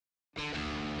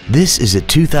This is a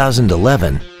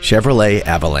 2011 Chevrolet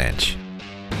Avalanche.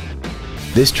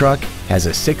 This truck has a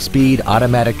 6-speed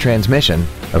automatic transmission,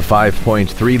 a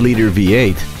 5.3-liter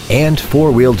V8, and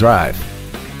 4-wheel drive.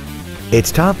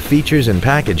 Its top features and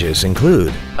packages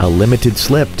include a limited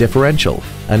slip differential,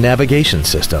 a navigation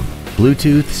system,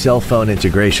 Bluetooth cell phone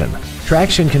integration,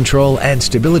 traction control and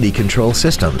stability control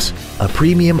systems, a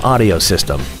premium audio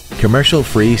system,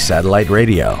 commercial-free satellite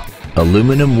radio,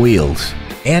 aluminum wheels,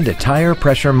 and a tire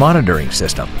pressure monitoring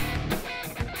system.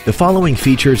 The following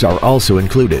features are also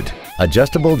included: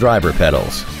 adjustable driver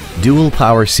pedals, dual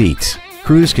power seats,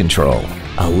 cruise control,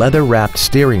 a leather-wrapped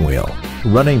steering wheel,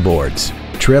 running boards,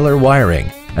 trailer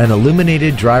wiring, an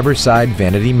illuminated driver's side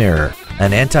vanity mirror,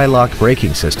 an anti-lock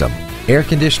braking system, air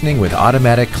conditioning with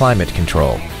automatic climate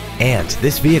control, and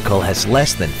this vehicle has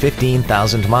less than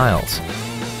 15,000 miles.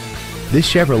 This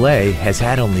Chevrolet has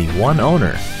had only one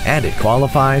owner, and it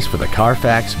qualifies for the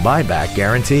Carfax buyback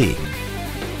guarantee.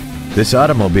 This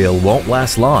automobile won't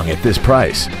last long at this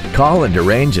price. Call and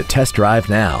arrange a test drive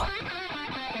now.